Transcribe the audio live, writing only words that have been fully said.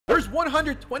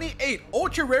128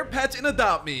 ultra rare pets in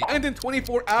Adopt Me, and in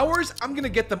 24 hours, I'm gonna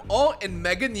get them all in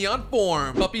Mega Neon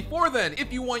form. But before then,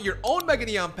 if you want your own Mega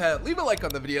Neon pet, leave a like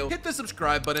on the video, hit the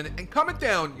subscribe button, and comment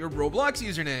down your Roblox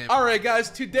username. Alright guys,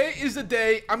 today is the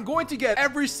day I'm going to get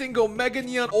every single Mega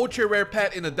Neon ultra rare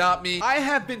pet in Adopt Me. I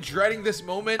have been dreading this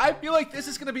moment. I feel like this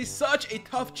is gonna be such a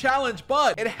tough challenge,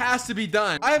 but it has to be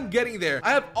done. I am getting there.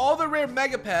 I have all the rare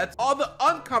mega pets, all the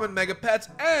uncommon mega pets,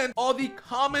 and all the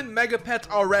common mega pets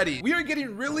already. We are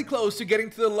getting really close to getting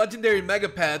to the legendary mega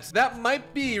pets. That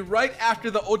might be right after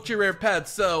the ultra rare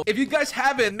pets. So if you guys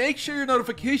haven't, make sure your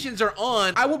notifications are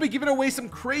on. I will be giving away some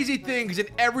crazy things in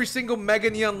every single Mega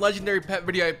Neon legendary pet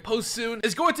video I post soon.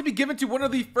 It's going to be given to one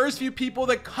of the first few people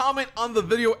that comment on the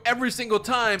video every single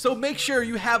time. So make sure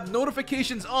you have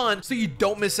notifications on so you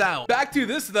don't miss out. Back to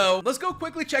this though, let's go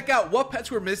quickly check out what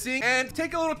pets we're missing and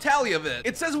take a little tally of it.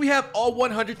 It says we have all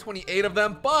 128 of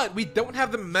them, but we don't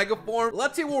have the mega form.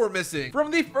 Let's see what we're missing.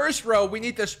 From the first row, we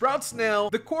need the Sprout Snail,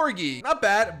 the Corgi, not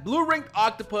bad, Blue Ringed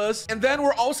Octopus, and then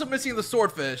we're also missing the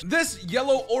Swordfish, this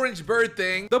yellow-orange bird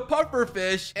thing, the Puffer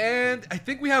Fish, and I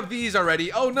think we have these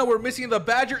already. Oh no, we're missing the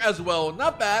Badger as well.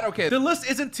 Not bad. Okay, the list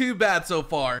isn't too bad so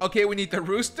far. Okay, we need the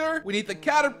Rooster, we need the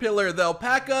Caterpillar, the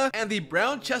Alpaca, and the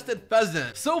Brown-Chested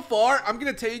Pheasant. So far, I'm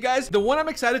gonna tell you guys, the one I'm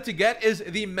excited to get is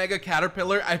the Mega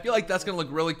Caterpillar. I feel like that's gonna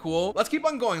look really cool. Let's keep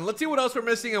on going. Let's see what else we're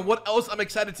missing and what else I'm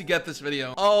excited to get this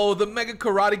video. Oh, the Mega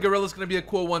Karate Gorilla is gonna be a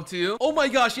cool one too. Oh my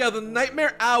gosh, yeah, the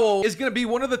Nightmare Owl is gonna be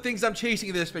one of the things I'm chasing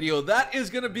in this video. That is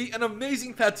gonna be an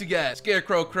amazing pet to get.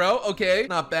 Scarecrow Crow, okay,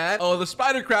 not bad. Oh, the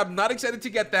Spider Crab, not excited to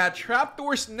get that.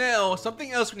 Trapdoor Snail,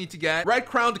 something else we need to get. Red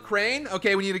Crowned Crane,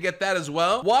 okay, we need to get that as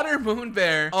well. Water Moon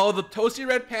Bear, oh, the Toasty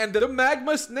Red Panda, the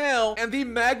Magma Snail, and the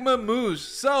Magma Moose.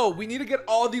 So we need to get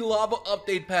all the Lava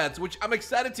Update pets, which I'm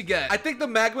excited to get. I think the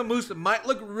Magma Moose might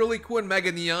look really cool in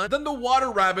Mega Neon. Then the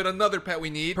Water Rabbit, another pet we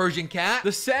need. Persian Cat,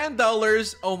 the Sand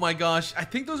Dollars, oh my gosh, I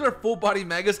think those are full body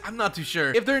megas. I'm not too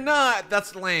sure. If they're not,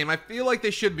 that's lame. I feel like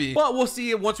they should be, but we'll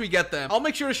see once we get them. I'll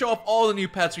make sure to show off all the new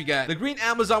pets we get. The Green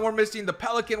Amazon we're missing, the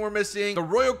Pelican we're missing, the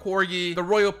Royal Corgi, the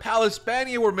Royal Palace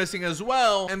Spaniel we're missing as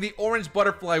well, and the Orange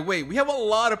Butterfly. Wait, we have a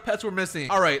lot of pets we're missing.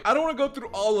 All right, I don't want to go through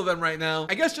all of them right now.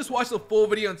 I guess just watch the full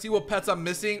video and see what pets I'm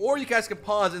missing, or you guys can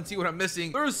pause and see what I'm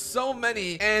missing. There's so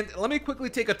many, and let me quickly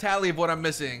take a tally of what I'm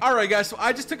missing. All right, guys, so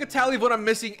I just took a tally of what I'm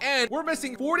missing, and we're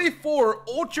missing 44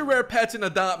 ultra rare pets in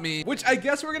Adopt Me, which I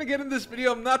guess we're gonna get in this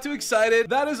video. I'm not too excited.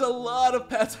 That is a lot of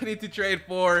pets I need to trade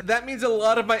for. That means a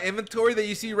lot of my inventory that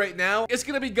you see right now is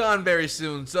gonna be gone very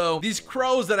soon. So these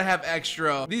crows that I have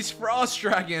extra, these frost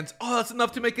dragons, oh, that's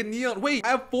enough to make a neon. Wait, I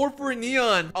have 4 for a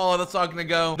neon. Oh, that's all gonna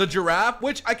go. The giraffe,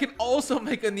 which I can also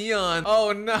make a neon.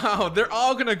 Oh no, they're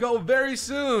all gonna go very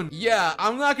soon. Yeah,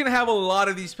 I'm not gonna have a lot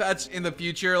of these pets in the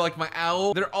future, like my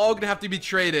owl. They're all gonna have to be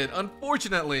traded,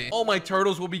 unfortunately. All my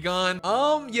turtles will be gone.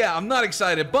 Yeah, I'm not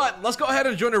excited, but let's go ahead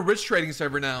and join a rich trading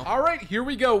server now. All right, here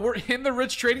we go. We're in the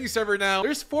rich trading server now.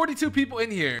 There's 42 people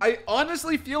in here. I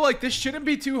honestly feel like this shouldn't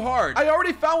be too hard. I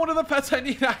already found one of the pets I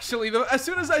need, actually. As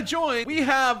soon as I join, we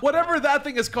have whatever that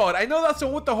thing is called. I know that's the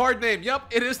one with the hard name. Yep,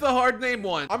 it is the hard name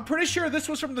one. I'm pretty sure this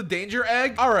was from the Danger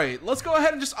Egg. All right, let's go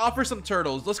ahead and just offer some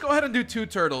turtles. Let's go ahead and do 2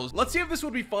 turtles. Let's see if this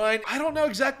would be fine. I don't know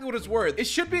exactly what it's worth. It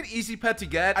should be an easy pet to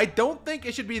get. I don't think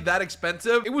it should be that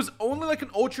expensive. It was only like an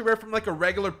ultra rare from like a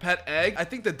regular pet egg. I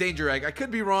think the Danger Egg. I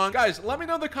could be wrong. Guys, let me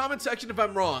know in the comment section if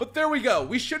I'm wrong. But there we go.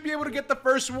 We should be able to get the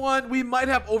first one. We might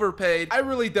have overpaid. I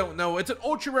really don't know. It's an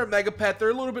ultra rare mega pet. They're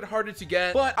a little bit harder to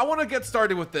get, but I want to get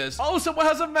started with this. Oh, someone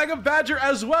has a Mega Badger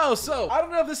as well. So I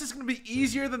don't know if this is going to be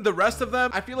easier than the rest of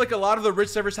them. I feel like a lot of the rich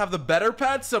servers have the better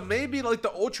pets, so maybe like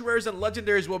the ultra rares and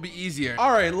legendaries will be easier.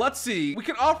 All right, let's see. We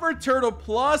can offer a turtle,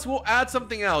 plus we'll add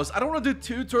something else. I don't want to do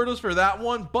 2 turtles for that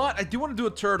one, but I do want to do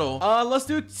a turtle. Let's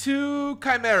do 2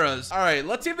 chimeras. All right,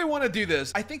 let's see if they want to do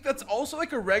this. I think that's also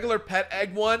like a regular pet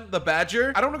egg one, the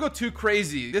Badger. I don't want to go too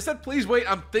crazy. They said please wait,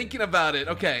 I'm thinking about it.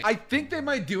 Okay, I think they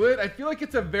might do it. I feel like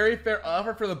it's a very fair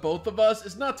offer for the both of us.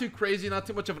 It's not too crazy, not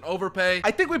too much of an overpay.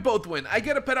 I think we both win. I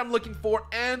get a pet I'm looking for,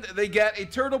 and they get a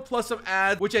turtle plus some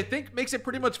ads, which I think makes it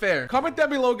pretty much fair. Comment down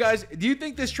below, guys. Do you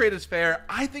think this trade is fair?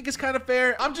 I think it's kind of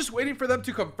fair. I'm just waiting for them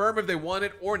to confirm if they want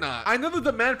it or not. I know the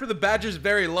demand for the Badger is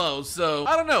very low, so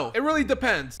I don't know. It really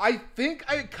depends. I think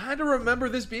I kind of remember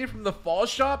this being from the fall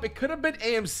shop. It could have been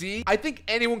AMC. I think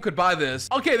anyone could buy this.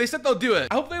 Okay, they said they'll do it.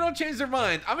 I hope they don't change their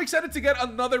mind. I'm excited to get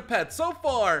another pet. So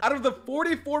far, out of the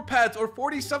 44 pets or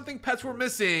 40 something pets we're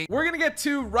missing, we're gonna get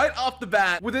 2 right off the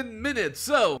bat within minutes.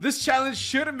 So this challenge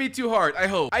shouldn't be too hard, I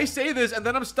hope. I say this and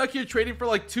then I'm stuck here trading for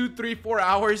like 2, 3, 4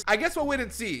 hours. I guess we'll wait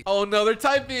and see. Oh no, they're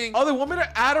typing. Oh, they want me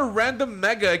to add a random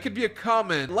mega. It could be a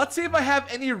common. Let's see if I have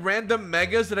any random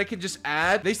megas that I can just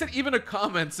add. They said even a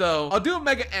comment, so I'll do a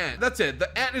mega ant. That's it.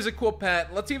 The ant is a cool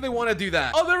pet. Let's see if they want to do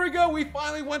that. Oh, there we go. We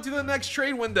finally went to the next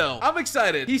trade window. I'm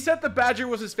excited. He said the badger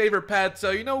was his favorite pet,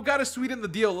 so you know, gotta sweeten the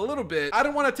deal a little bit. I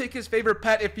don't want to take his favorite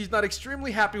pet if he's not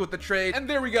extremely happy with the trade. And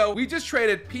there we go. We just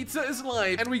traded Pizza is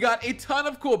Life, and we got a ton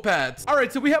of cool pets. All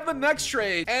right, so we have the next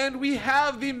trade, and we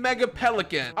have the Mega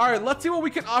Pelican. All right, let's see what we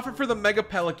can offer for the Mega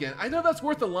Pelican. I know that's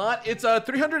worth a lot. It's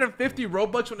 350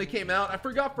 Robux when it came out. I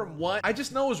forgot from what. I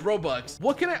just know it was Robux.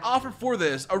 What can I offer for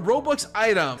this? A Robux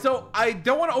item. So I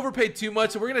don't want to overpay too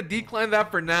much, so we're gonna decline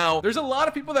that for now. There's a lot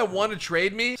of people that want to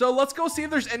trade me, so let's go see if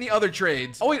there's any other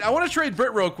trades. Oh wait, I want to trade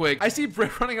Brit real quick. I see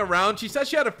Brit running around. She said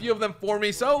she had a few of them for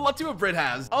me, so let's see what Brit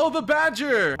has. Oh, the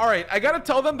Badger. All right, I gotta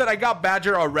tell them that I got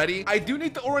Badger already. I do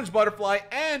need the Orange Butterfly,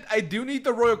 and I do need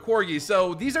the Royal Corgi,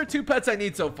 so these are two pets I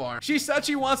need so far. She said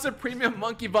she wants the Premium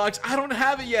Monkey Box. I don't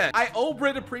have it yet. I owe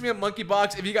Brit a Premium Monkey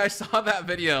Box if you guys saw that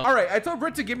video. All right, I told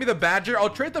Brit to give me the Badger. I'll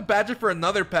trade the Badger for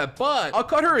another pet, but I'll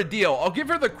cut her a deal. I'll give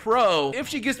her the Crow. If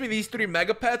she gives me these 3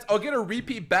 Mega Pets, I'll get a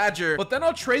repeat Badger, but then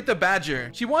I'll trade the Badger.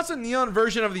 She wants a neon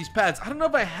version of these pets. I don't know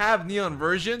if I have neon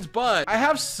versions, but I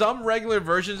have some regular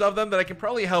versions of them that I can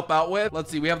probably help out with.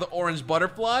 Let's see. We have the Orange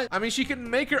Butterfly. I mean, she can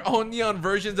make her own neon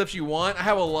versions if she wants. I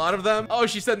have a lot of them. Oh,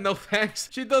 she said no thanks.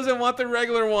 She doesn't want the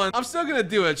regular one. I'm still gonna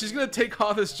do it. She's gonna take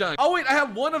all this junk. Oh wait, I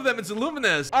have one of them. It's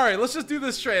Luminous. All right, let's just do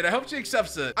this trade. I hope she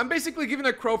accepts it. I'm basically giving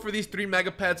a Crow for these 3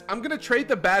 Mega Pets. I'm gonna trade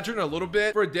the Badger in a little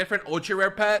bit for a different ultra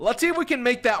rare pet. Let's see if we can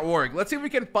make that work. Let's see if we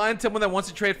can find someone that wants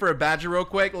to trade for a Badger real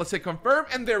quick. Let's hit confirm,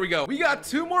 and there we go. We got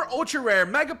 2 more ultra rare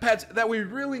Mega Pets that we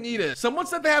really needed. Someone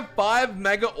said they have 5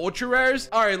 Mega Ultra Rares.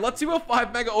 All right, let's see what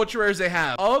 5 Mega Ultra Rares they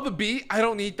have. Oh, the bee. I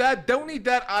don't need that. Don't need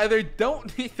that either.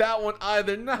 Don't need that one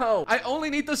either. No, I only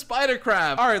need the Spider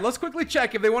Crab. All right, let's quickly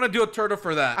check if they want to do a turtle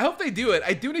for that. I hope they do it.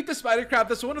 I do need the Spider Crab.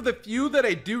 That's one of the few that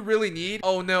I do really need.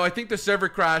 Oh no, I think the server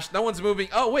crashed. No one's moving.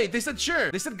 Oh wait, they said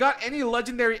sure. They said got any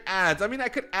legendary ads. I mean, I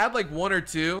could add like 1 or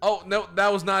 2. Oh no,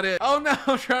 that was not it. Oh no,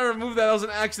 I'm trying to remove that. That was an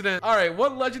accident. All right,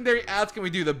 what legendary ads can we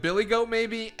do? The Billy Goat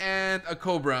maybe, and a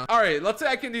Cobra. All right, let's say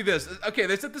I can do this. Okay,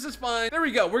 they said this is fine. There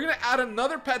we go. We're gonna add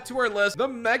another pet to our list. The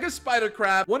Mega Spider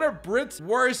Crab, one of Brit's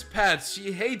worst pets.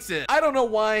 She hates it. I don't know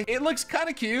why. It looks kind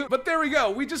of cute, but there we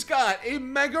go. We just got a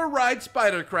Mega Ride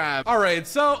Spider Crab. All right,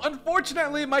 so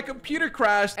unfortunately, my computer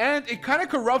crashed and it kind of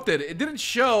corrupted. It didn't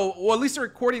show, or at least the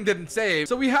recording didn't save.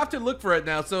 So we have to look for it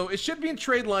now. So it should be in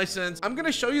trade license. I'm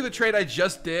gonna show you the trade I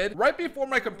just did right before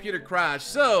my computer crashed.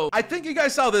 So I think you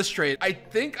guys saw this trade. I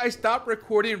think I stopped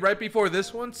recording right before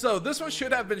this one. So this one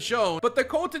should have been shown. But the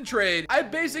Colton trade, I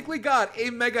basically got a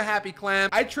Mega Happy Clam.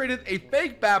 I traded a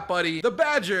fake Bat Buddy, the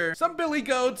Badger, some Billy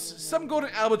Goats, some Golden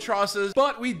Albatrosses,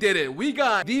 but we did it. We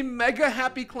got the Mega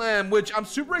Happy Clam, which I'm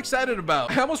super excited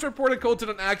about. I almost reported Colton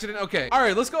an accident. Okay. All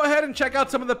right, let's go ahead and check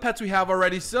out some of the pets we have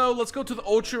already. So let's go to the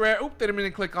ultra rare. Oop, didn't mean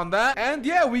to click on that. And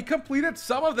yeah, we completed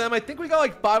some of them. I think we got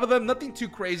like 5 of them. Nothing too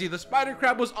crazy. The Spider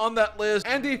Crab was on that list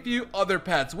and a few other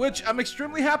pets, which I'm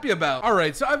extremely happy about. All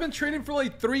right, so I've been trading for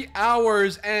like 3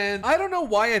 hours and I don't know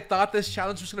why I thought this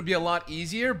challenge was going to be a lot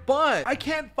easier, but I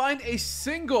can't find a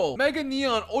single Mega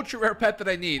Neon ultra rare pet that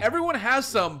I need. Everyone has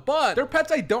some, but they're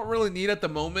pets I don't really need at the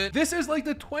moment. This is like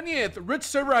the 20th Rich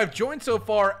server I've joined so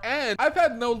far and I've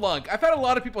had no luck. I've had a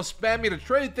lot of people spam me to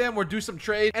trade them or do some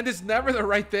trade and it's never the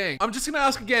right thing. I'm just gonna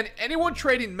ask again, anyone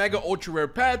trading Mega ultra rare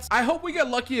pets? I hope we get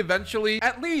lucky eventually.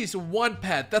 At least 1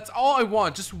 pet. That's all I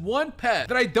want. Just 1 pet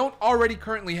that I don't already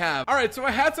currently have. All right, so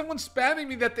I had someone spamming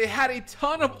me that they had a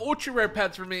ton of ultra rare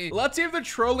pets for me. Let's see if they're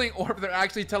trolling or if they're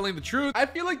actually telling the truth. I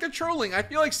feel like they're trolling. I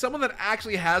feel like someone that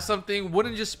actually has something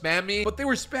wouldn't just spam me, but they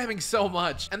were spamming so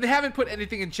much and they haven't put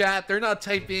anything in chat. They're not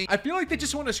typing. I feel like they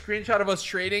just want a screenshot of us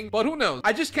trading, but who knows?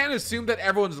 I just can't assume that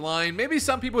everyone's lying. Maybe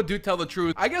some people do tell the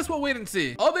truth. I guess we'll wait and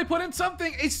see. Oh, they put in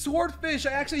something. A swordfish.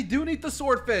 I actually do need the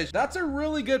swordfish. That's a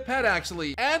really good pet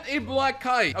actually. And a black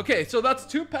kite. Okay, so that's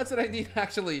 2 pets that I need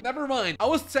actually. Never mind. I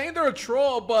was saying they're a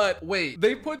troll, but wait,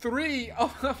 they put 3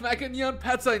 of the Mega Neon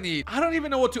pets I need. I don't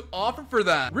even know what to offer for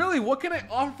that. Really, what can I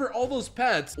offer for all those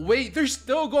pets? Wait, they're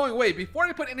still going. Wait, before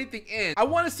I put anything in, I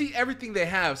want to see everything they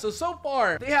have. So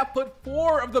far, they have put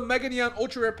 4 of the Mega Neon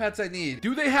ultra rare pets I need.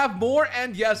 Do they have more?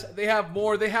 And yes, they have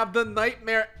more. They have the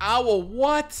Nightmare Owl.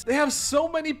 What? They have so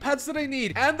many pets that I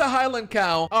need. And the Highland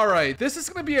Cow. All right, this is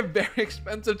going to be a very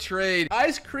expensive trade.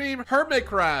 Ice Cream Hermit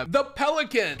Crab. The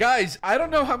Pelican. Guys, I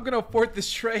don't know how I'm going to afford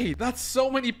this trade. That's so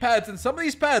many pets. And some of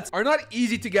these pets are not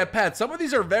easy to get pets. Some of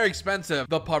these are very expensive.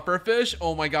 The Pufferfish.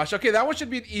 Oh my gosh. Okay, that one should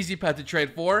be an easy pet to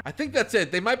trade for. I think that's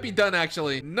it. They might be done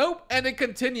actually. Nope. And it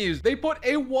continues. They put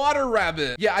a Water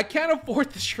Rabbit. Yeah, I can't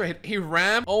afford this trade. A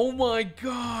ram. Oh my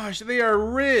gosh. They are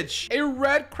rich. A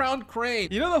Red Crowned Crane.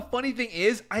 You know, the funny thing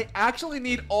is, I actually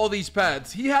need all these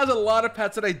pets. He has a lot of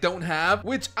pets that I don't have,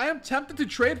 which I am tempted to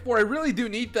trade for. I really do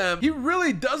need them. He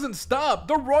really doesn't stop.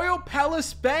 The Royal Palace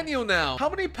Spaniel now. How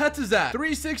many pets is that?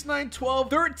 3, 6, 9, 12,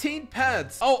 13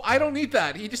 pets. Oh, I don't need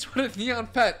that. He just put a neon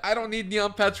pet. I don't need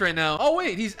neon pets right now. Oh,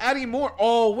 wait, he's adding more.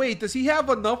 Oh, wait, does he have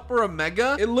enough for a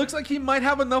mega? It looks like he might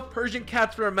have enough Persian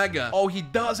cats for a mega. Oh, he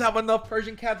does have enough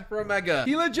Persian cats for a mega.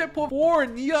 He legit put 4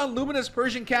 neon luminous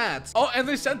Persian cats. Oh, and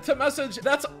they sent a message.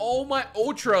 That's all my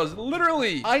ultras.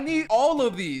 Literally, I need all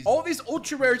of these. All these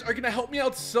ultra rares are gonna help me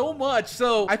out so much.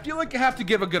 So I feel like I have to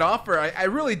give a good offer. I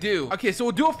really do. Okay, so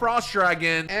we'll do a frost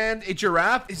dragon and a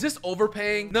giraffe. Is this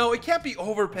overpaying? No, it can't be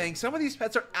overpaying. Some of these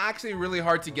pets are actually really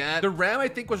hard to get. The ram, I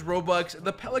think, was Robux.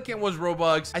 The pelican was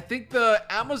Robux. I think the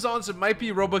Amazons might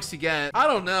be Robux to get. I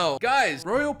don't know. Guys,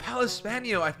 Royal Palace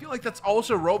Spaniel, I feel like that's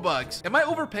also Robux. Am I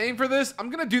overpaying for this? I'm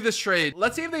gonna do this trade.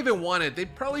 Let's see if they even want it. They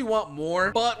probably want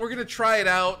more, but we're gonna try it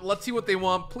out. Let's see what they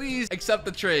want. Please accept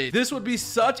the trade. This would be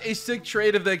such a sick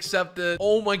trade if they accepted.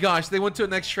 Oh my gosh, they went to a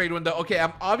next trade window. Okay,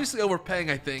 I'm obviously overpaying,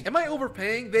 I think. Am I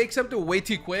overpaying? They accepted way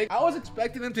too quick. I was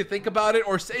expecting them to think about it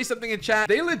or say something in chat.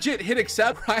 They legit hit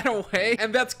accept right away,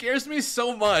 and that scares me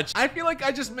so much. I feel like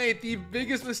I just made the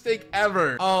biggest mistake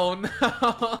ever. Oh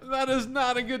no, that is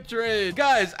not a good trade.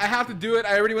 Guys, I have to do it.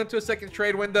 I already went to a second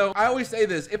trade window. I always say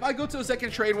this. If I go to a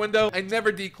second trade window, I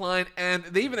never decline, and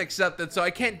they even accept it, so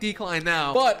I can't decline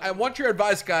now. But I want your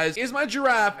advice, guys. Is my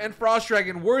giraffe and frost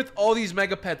dragon worth all these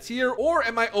mega pets here, or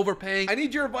am I overpaying? I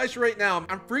need your advice right now.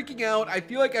 I'm freaking out. I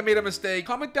feel like I made a mistake.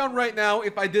 Comment down right now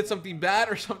if I did something bad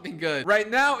or something good. Right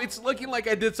now, it's looking like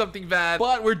I did something bad,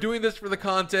 but we're doing this for the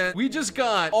content. We just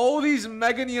got all these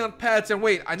mega neon pets, and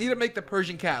wait, I need to make the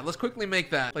Persian cat. Let's quickly make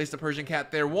that. Place the Persian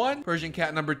cat there. 1. Persian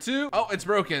cat number 2. Oh, it's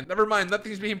broken. Never mind.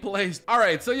 Nothing's being placed. All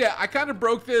right, so yeah, I kind of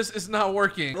broke this. It's not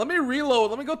working. Let me reload.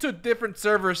 Let me go to a different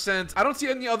server since I don't see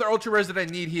any other ultra rares that I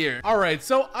need here. All right,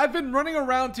 so I've been running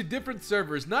around to different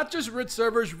servers, not just rich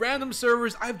servers, random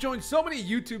servers. I've joined so many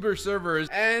YouTuber servers,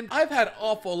 and I've had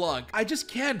awful luck. I just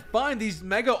can't find these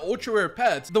mega ultra rare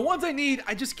pets. The ones I need,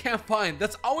 I just can't find.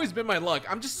 That's always been my luck.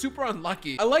 I'm just super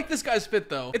unlucky. I like this guy's fit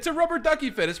though. It's a rubber ducky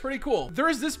fit. It's pretty cool. There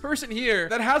is this person here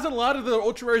that has a lot of the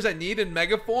ultra rares I need in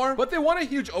mega form, but they want a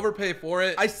huge overpay for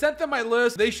it. I sent them my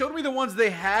list. They showed me the ones they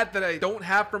had that I don't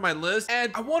have for my list,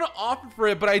 and I want to offer for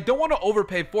it, but I don't want to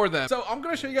overpay for them. So I'm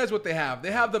going to show you guys what they have.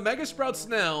 They have the Mega Sprout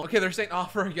Snail. Okay, they're saying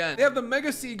offer again. They have the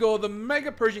Mega Seagull, the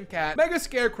Mega Persian Cat, Mega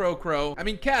Scarecrow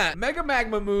Cat, Mega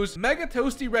Magma Moose, Mega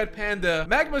Toasty Red Panda,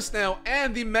 Magma Snail,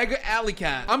 and the Mega Alley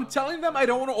Cat. I'm telling them I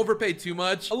don't want to overpay too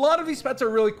much. A lot of these pets are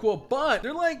really cool, but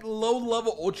they're like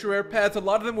low-level ultra rare pets. A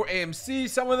lot of them were AMC.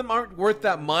 Some of them aren't worth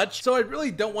that much, so I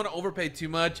really don't want to overpay too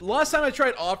much. Last time I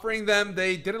tried offering them,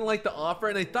 they didn't like the offer,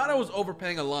 and they thought I was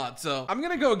overpaying a lot, so I'm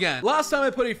gonna go again. Last time I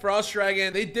put a Frost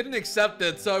Dragon, they didn't accept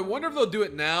it, so I wonder if they'll do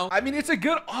it now. I mean, it's a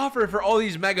good offer for all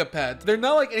these mega pets. They're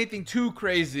not like anything too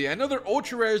crazy. I know they're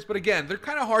ultra rares, but again, they're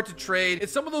kind of hard to trade.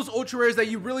 It's some of those ultra rares that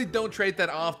you really don't trade that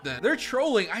often. They're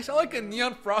trolling. I saw like a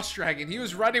Neon Frost Dragon. He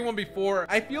was riding one before.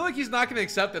 I feel like he's not gonna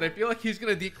accept it. I feel like he's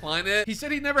gonna decline it. He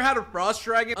said he never had a Frost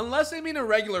Dragon, unless they mean a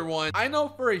regular one. I know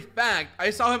for a fact, I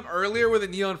saw him earlier with a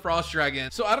Neon Frost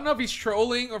Dragon. So I don't know if he's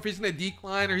trolling or if he's gonna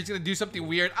decline or he's gonna do something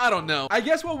weird. I don't know. I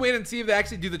guess we'll wait and see if they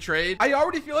actually do the trade. I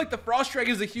already feel like the Frost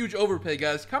Dragon is a huge overpay,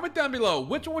 guys. Comment down below.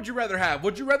 Which one would you rather have?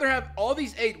 Would you rather have all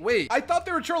these 8? Wait, I thought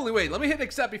they were trolling. Wait, let me hit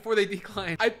accept before they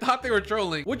decline. I thought they were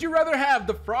trolling. Would you rather have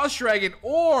the Frost Dragon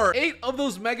or 8 of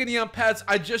those Mega Neon pets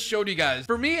I just showed you guys?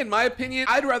 For me, in my opinion,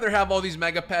 I'd rather have all these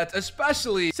Mega pets,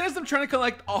 especially since I'm trying to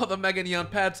collect all the Mega Neon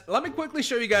pets. Let me quickly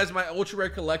show you guys my ultra rare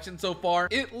collection so far.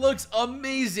 It looks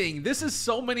amazing. This is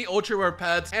so many ultra rare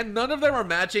pets, and none of them are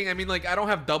matching. I mean, like, I don't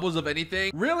have doubles of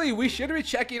anything. Really, we should be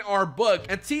checking our book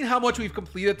and seeing how much we've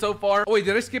completed so far. Oh, wait,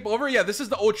 did I skip over? Yeah, this is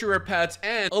the ultra rare pets,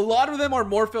 and a lot of them are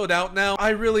more filled out now. I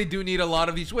really do need a lot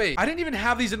of these. Wait, I didn't even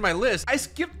have these in my list. I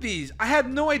skipped these. I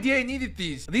had no idea I needed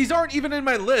these. These aren't even in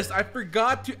my list. I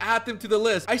forgot to add them to the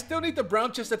list. I still need the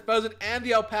brown-chested pheasant and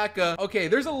the alpaca. Okay,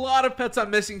 there's a lot of pets I'm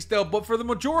missing still, but for the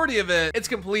majority of it, it's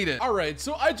completed. All right,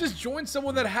 so I just joined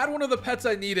someone that had one of the pets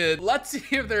I needed. Let's see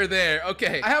if they're there.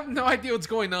 Okay, I have no idea what's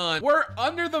going on. We're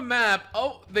under the map.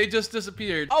 Oh, they just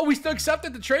disappeared. Oh, we still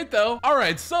accepted the trade though. All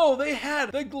right, so they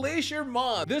had the Glacier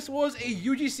Moth. This was a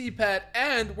UGC pet,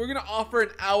 and we're gonna offer an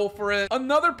owl for it.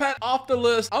 Another pet off the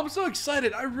list. I'm so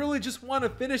excited. I really just want to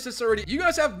finish this already. You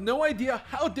guys have no idea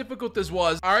how difficult this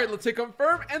was. All right, let's hit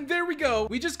confirm, and there we go.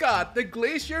 We just got the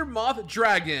Glacier Moth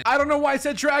Dragon. I don't know why I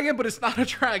said dragon, but it's not a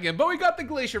dragon, but we got the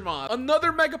Glacier Moth.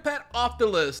 Another mega pet off the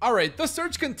list. All right, the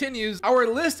search continues. Our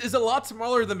list is a lot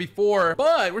smaller than before,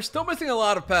 but we're still missing a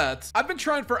lot of pets. I've been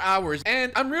trying for hours,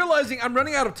 and I'm realizing I'm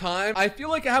running out of time. I feel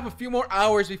like I have a few more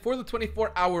hours before the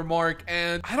 24-hour mark,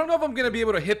 and I don't know if I'm gonna be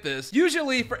able to hit this.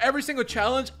 Usually, for every single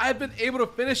challenge, I've been able to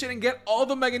finish it and get all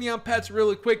the Mega Neon pets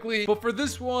really quickly, but for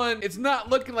this one, it's not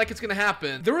looking like it's gonna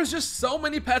happen. There was just so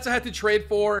many pets I had to trade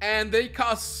for, and they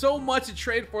cost so much to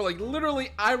trade for. Like, literally,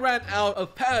 I ran out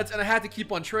of pets, and I had to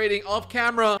keep on trading off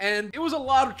camera, and it was a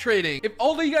lot of trading. If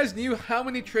only you guys knew how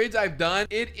many trades I've done,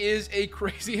 it is a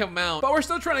crazy amount, but we're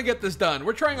still trying to get this done.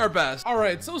 We're trying our best. All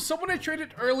right, so someone I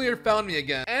traded earlier found me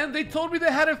again, and they told me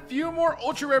they had a few more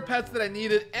ultra rare pets that I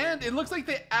needed, and it looks like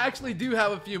they actually do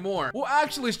have a few more. Well,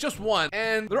 actually, it's just one,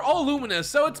 and they're all luminous,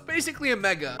 so it's basically a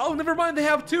mega. Oh, never mind, they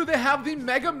have two. They have the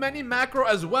Mega Mini Macro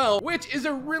as well, which is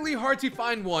a really hard to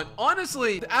find one.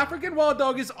 Honestly, the African Wild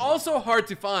Dog is also hard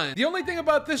to find. The only thing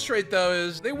about this trait, though,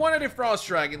 is they wanted a Frost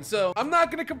Dragon, so I'm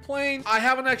not gonna complain. I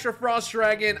have an extra Frost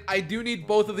Dragon. I do need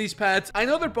both of these pets. I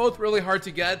know they're both really hard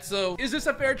to get, so is this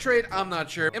a fair trade? I'm not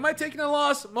sure. Am I taking a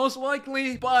loss? Most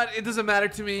likely, but it doesn't matter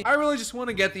to me. I really just want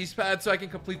to get these pets so I can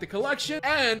complete the collection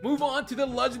and move on to the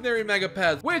legendary mega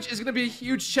pets, which is going to be a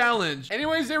huge challenge.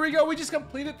 Anyways, there we go. We just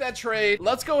completed that trade.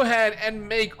 Let's go ahead and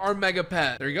make our mega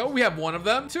pet. There you go. We have one of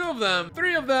them, two of them,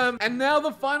 three of them, and now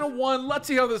the final one. Let's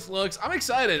see how this looks. I'm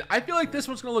excited. I feel like this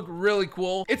one's going to look really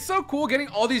cool. It's so cool getting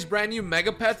all these brand new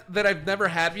mega pets that I've never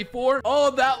had before.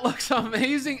 Oh, that looks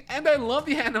amazing, and I love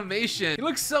the animation. He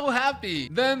looks so happy.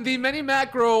 Then the Mini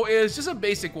Macro is just a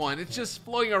basic one. It's just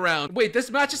floating around. Wait, this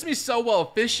matches me so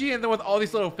well. Fishy, and then with all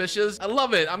these little fishes. I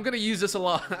love it. I'm gonna use this a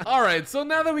lot. All right, so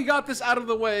now that we got this out of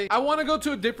the way, I want to go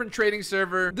to a different trading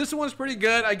server. This one's pretty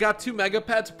good. I got 2 mega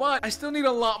pets, but I still need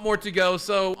a lot more to go,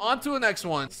 so on to the next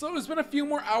one. So it's been a few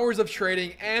more hours of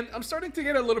trading, and I'm starting to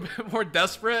get a little bit more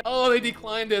desperate. Oh, they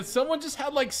declined it. Someone just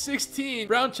had like 16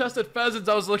 brown-chested pheasants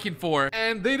I was looking for,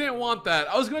 and they didn't want that.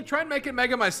 I was gonna try and make it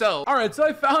mega myself. All right, so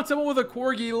I found someone with a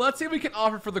corgi. Let's see if we can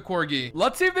offer for the corgi.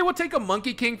 Let's see if they will take a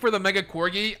Monkey King for the mega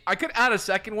corgi. I could add a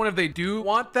second one if they do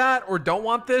want that or don't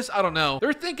want this. I don't know.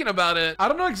 They're thinking about it. I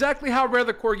don't know exactly how rare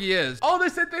the corgi is. Oh, they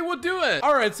said they would do it.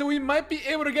 All right, so we might be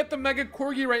able to get the mega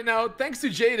corgi right now thanks to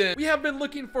Jaden. We have been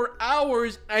looking for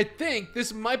hours. I think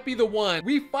this might be the one.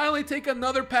 We finally take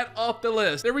another pet off the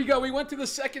list. There we go. We went to the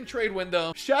second trade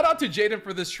window. Shout out to Jaden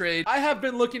for this trade. I have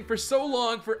been looking for so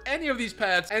long for any of these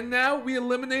pets, and now we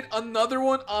eliminate another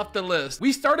one off the list.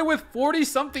 We started with 40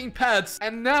 something pets,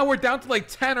 and now we're down to like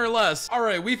 10 or less. All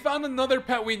right, we found another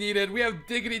pet we needed. We have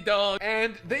Diggity Dog,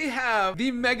 and they have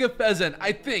the mega pheasant,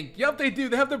 I think. Yep, they do.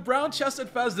 They have the brown-chested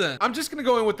pheasant. I'm just gonna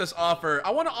go in with this offer.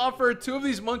 I want to offer 2 of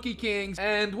these Monkey Kings,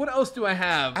 and what else do I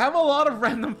have? I have a lot of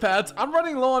random pets. I'm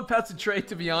running low on pets to trade,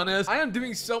 to be honest. I am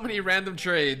doing so many random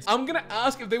trades. I'm gonna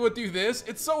ask if they would do this.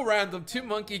 It's so random. 2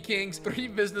 Monkey Kings, 3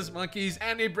 business monkeys,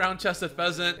 and a brown-chested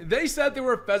pheasant. They said they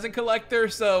were a pheasant collector,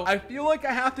 so I feel like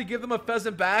I have to give them a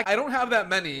pheasant back. I don't have that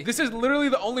many. This is literally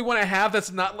the only one I have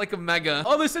that's not like a mega.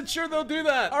 Oh, they said sure they'll do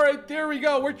that. All right, there we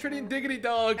go. We're trading Diggity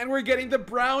Dog, and we're getting the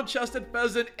brown-chested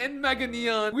pheasant in Mega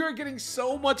Neon. We are getting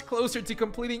so much closer to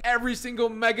completing every single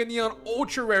Mega Neon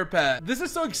ultra rare pet. This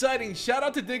is so exciting. Shout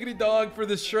out to Diggity Dog for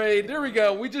this trade. There we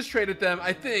go. We just traded them,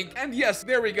 I think. And yes,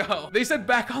 there we go. They said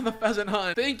back on the pheasant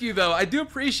hunt. Thank you, though. I do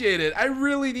appreciate it. I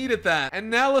really needed that. And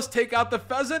now let's take out the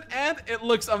pheasant, and it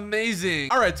looks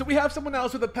amazing. All right, so we have someone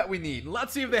else with a pet we need.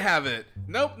 Let's see if they have it.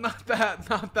 Nope, not that,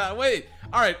 not that. Wait.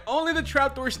 All right, only the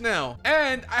trapdoors now.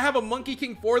 And I have a Monkey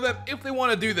King for them if they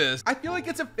want to do this. I feel like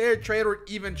it's a fair trade or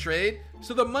even trade.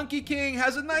 So the Monkey King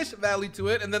has a nice value to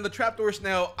it, and then the trapdoor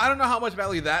snail, I don't know how much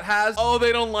value that has. Oh,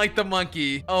 they don't like the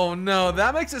monkey. Oh no,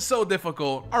 that makes it so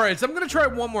difficult. All right, so I'm gonna try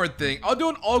one more thing. I'll do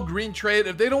an all green trade.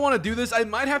 If they don't want to do this, I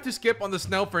might have to skip on the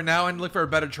snail for now and look for a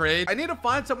better trade. I need to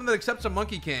find someone that accepts a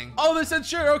Monkey King. Oh, they said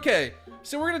sure, okay.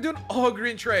 So we're gonna do an all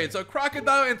green trade. So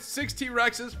crocodile and 6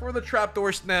 T-Rexes for the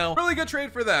trapdoor snail. Really good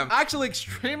trade for them. Actually,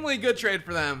 extremely good trade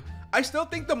for them. I still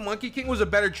think the Monkey King was a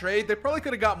better trade. They probably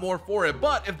could have got more for it,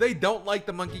 but if they don't like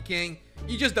the Monkey King,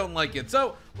 you just don't like it.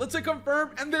 So let's hit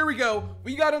confirm, and there we go.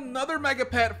 We got another mega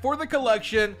pet for the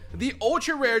collection, the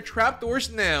ultra rare trapdoor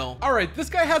snail. All right, this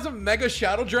guy has a mega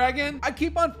shadow dragon. I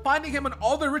keep on finding him on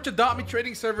all the Rich Adopt Me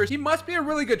trading servers. He must be a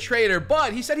really good trader,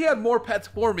 but he said he had more pets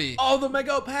for me. Oh, the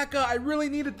mega alpaca, I really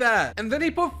needed that. And then he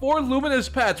put 4 luminous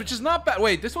pets, which is not bad.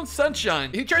 Wait, this one's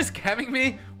sunshine. He tries scamming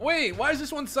me. Wait, why is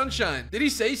this one sunshine? Did he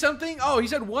say something? Oh, he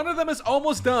said one of them is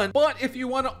almost done, but if you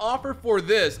want to offer for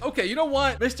this. Okay, you know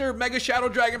what, Mr. Mega Shadow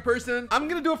Dragon person, I'm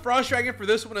gonna do a Frost Dragon for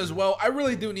this one as well. I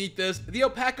really do need this. The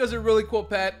alpaca is a really cool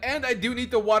pet, and I do need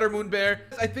the Water Moon Bear.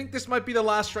 I think this might be the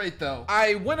last trade though.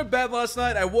 I went to bed last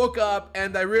night, I woke up,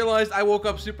 and I realized I woke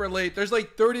up super late. There's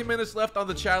like 30 minutes left on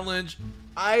the challenge.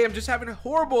 I am just having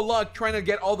horrible luck trying to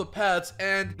get all the pets,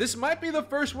 and this might be the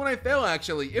first one I fail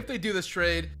actually. If they do this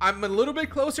trade, I'm a little bit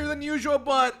closer than usual,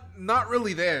 but not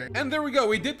really there. And there we go.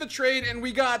 We did the trade and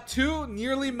we got 2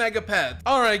 nearly mega pets.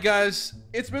 All right, guys.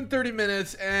 It's been 30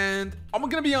 minutes and I'm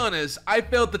gonna be honest, I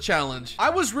failed the challenge. I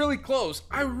was really close.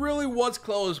 I really was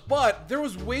close, but there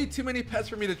was way too many pets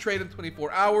for me to trade in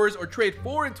 24 hours or trade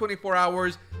for in 24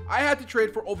 hours. I had to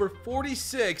trade for over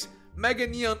 46 Mega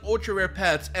Neon Ultra Rare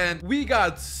pets, and we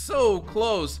got so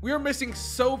close. We were missing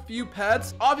so few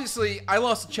pets. Obviously, I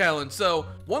lost the challenge, so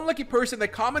one lucky person that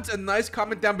comments a nice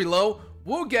comment down below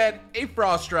will get a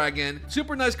Frost Dragon.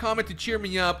 Super nice comment to cheer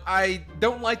me up. I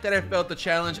don't like that I failed the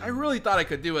challenge. I really thought I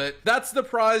could do it. That's the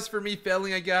prize for me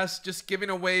failing, I guess. Just giving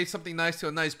away something nice to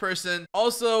a nice person.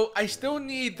 Also, I still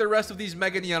need the rest of these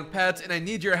Mega Neon pets, and I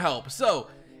need your help. So,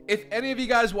 if any of you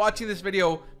guys watching this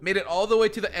video made it all the way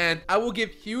to the end, I will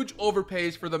give huge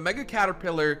overpays for the Mega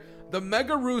Caterpillar, the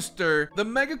Mega Rooster, the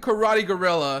Mega Karate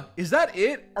Gorilla. Is that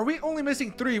it? Are we only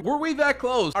missing 3? Were we that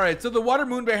close? All right, so the Water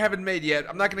Moon Bear haven't made yet.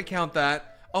 I'm not gonna count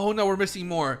that. Oh no, we're missing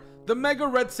more. The Mega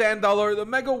Red Sand Dollar, the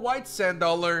Mega White Sand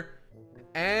Dollar,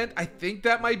 and I think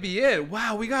that might be it.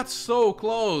 Wow, we got so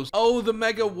close. Oh, the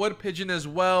Mega Wood Pigeon as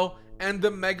well, and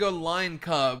the Mega Lion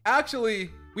Cub. Actually,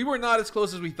 we were not as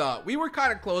close as we thought. We were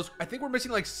kind of close. I think we're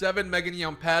missing like 7 Mega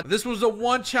Neon pets. This was the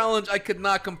one challenge I could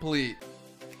not complete.